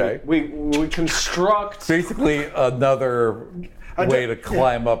 Okay. We construct. Basically, another way to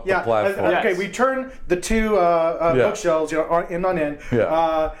climb up the platform. Okay, we turn the two bookshelves, end on end,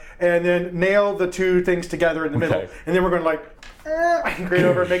 and then nail the two things together in the middle, Okay. and then we're going to like grade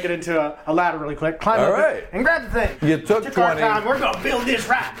over, make it into a ladder really quick, climb All up right. it, and grab the thing. You took our 20. time. We're going to build this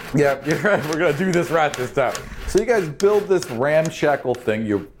right. Yeah, you're right. We're going to do this right this time. So you guys build this ramshackle thing.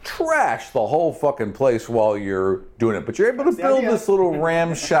 You trash the whole fucking place while you're doing it. But you're able to build this little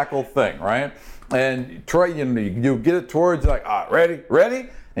ramshackle thing, right? And try, you get it towards, like, all right, ready?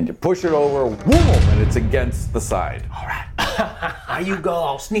 And you push it over, whoom, and it's against the side. All right. Now you go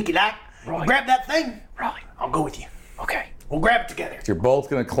all sneaky like. Right. Grab that thing. Right. I'll go with you. Okay. We'll grab it together. You're both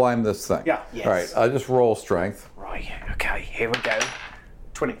going to climb this thing. Yeah. Yes. All right, I'll just roll strength. Right. Okay. Here we go.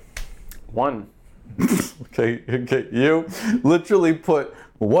 20. 1. Okay, you literally put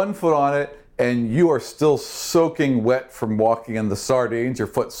one foot on it and you are still soaking wet from walking in the sardines. Your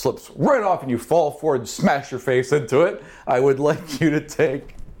foot slips right off and you fall forward and smash your face into it. I would like you to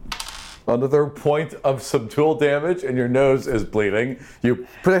take another point of subdual damage, and your nose is bleeding. You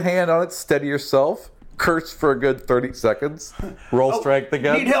put a hand on it, steady yourself, curse for a good 30 seconds, roll strength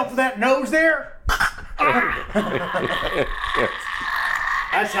again. Need help with that nose there?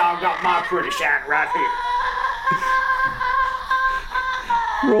 That's how I got my pretty shine right here.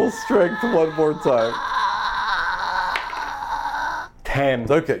 Roll strength one more time.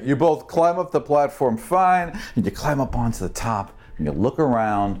 10. Okay, you both climb up the platform fine, and you climb up onto the top, and you look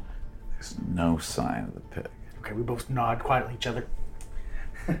around. There's no sign of the pig. Okay, we both nod quietly at each other.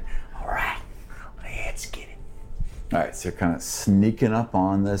 All right, let's get it. All right, so you're kind of sneaking up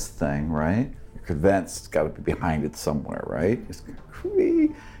on this thing, right? Your convents got to be behind it somewhere, right? Just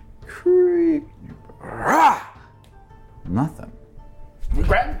creak, creak. Rah! Nothing. We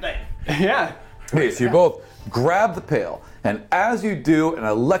grab the thing. Yeah. Okay, so you both grab the pail, and as you do, an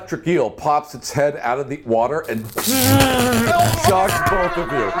electric eel pops its head out of the water and shocks both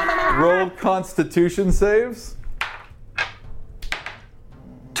of you. Roll Constitution saves.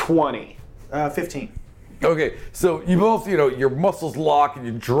 20. 15. Okay, so you both, your muscles lock and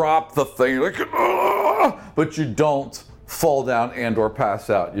you drop the thing, you're like, "Ugh!" But you don't fall down and or pass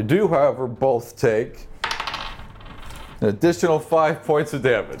out. You do, however, both take an additional 5 points of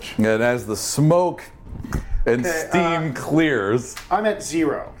damage. And as the smoke and steam clears, I'm at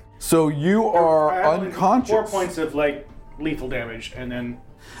 0. so you are I have unconscious. 4 points of lethal damage, and then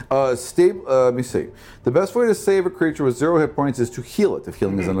Let me see. The best way to save a creature with 0 hit points is to heal it. If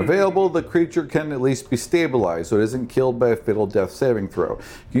healing is unavailable, the creature can at least be stabilized, so it isn't killed by a fatal death saving throw.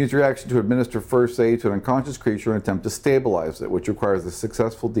 You can use your action to administer first aid to an unconscious creature and attempt to stabilize it, which requires a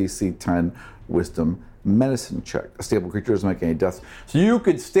successful DC 10 Wisdom medicine check. A stable creature doesn't make any deaths. So you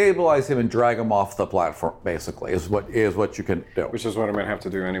could stabilize him and drag him off the platform, basically, is what you can do. Which is what I'm going to have to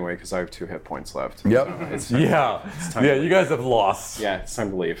do anyway, because I have 2 hit points left. Yep. So You guys have lost. Yeah, it's time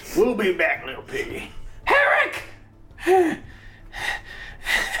to leave. we'll be back, little piggy. Herrick!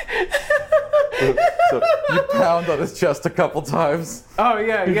 So you pound on his chest a couple times. Oh,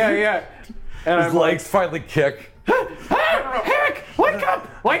 yeah. And His legs finally kick. Herrick, wake up!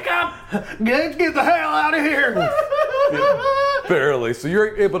 Wake up! Let's get the hell out of here. Barely. So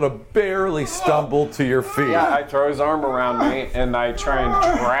you're able to barely stumble to your feet. Yeah, I throw his arm around me and I try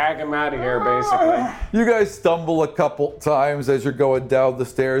and drag him out of here, basically. You guys stumble a couple times as you're going down the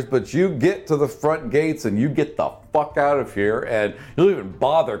stairs, but you get to the front gates and you get the fuck out of here, and you don't even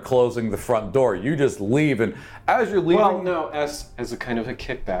bother closing the front door. You just leave, and as you're leaving... Well, no, as a kind of a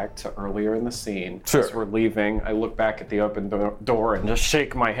kickback to earlier in the scene, Sure. as we're leaving, I look back at the open door and just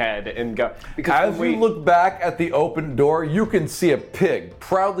shake my head and go... As you look back at the open door, you can see a pig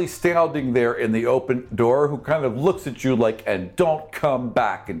proudly standing there in the open door who kind of looks at you like, and don't come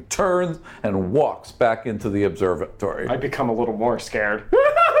back, and turns and walks back into the observatory. I become a little more scared.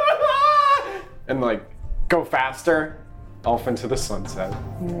 And go faster off into the sunset.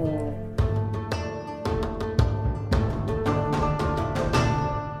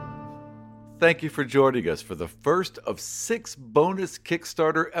 Thank you for joining us for the first of 6 bonus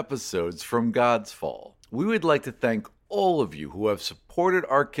Kickstarter episodes from God's Fall. We would like to thank all of you who have supported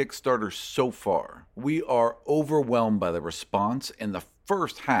our Kickstarter so far. We are overwhelmed by the response in the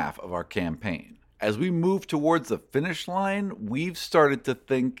first half of our campaign. As we move towards the finish line, we've started to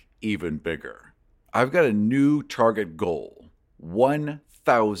think even bigger. I've got a new target goal: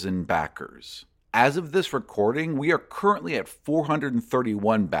 1,000 backers. As of this recording, we are currently at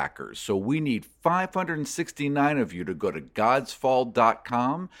 431 backers, so we need 569 of you to go to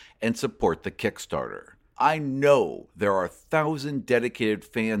godsfall.com and support the Kickstarter. I know there are 1,000 dedicated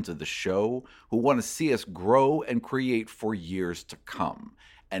fans of the show who want to see us grow and create for years to come,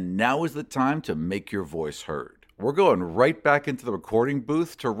 and now is the time to make your voice heard. We're going right back into the recording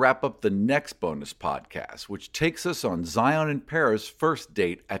booth to wrap up the next bonus podcast, which takes us on Zion and Para's first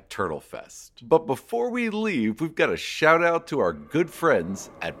date at Turtlefest. But before we leave, we've got a shout out to our good friends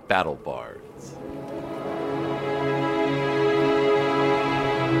at Battle Bards.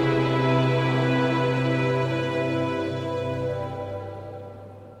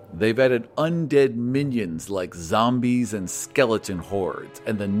 They've added undead minions like zombies and skeleton hordes,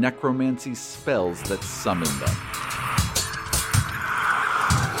 and the necromancy spells that summon them.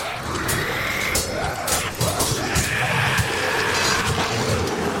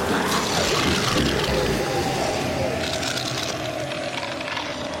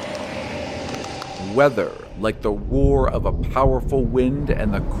 Weather like the roar of a powerful wind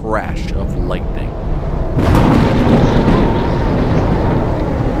and the crash of lightning.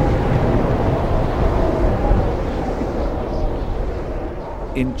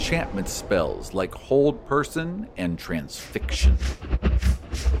 enchantment spells like Hold Person and Transfixion.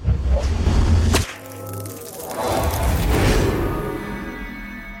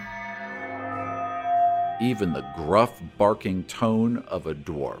 Even the gruff, barking tone of a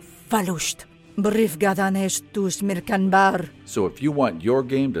dwarf. Valusht, brief gadanesh tus mirkanbar. So if you want your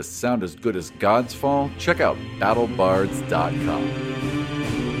game to sound as good as God's Fall, check out BattleBards.com.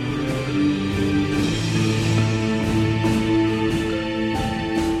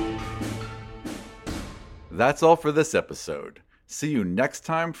 That's all for this episode. See you next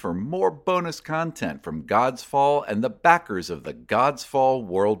time for more bonus content from God's Fall and the backers of the God's Fall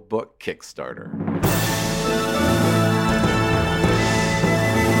World Book Kickstarter.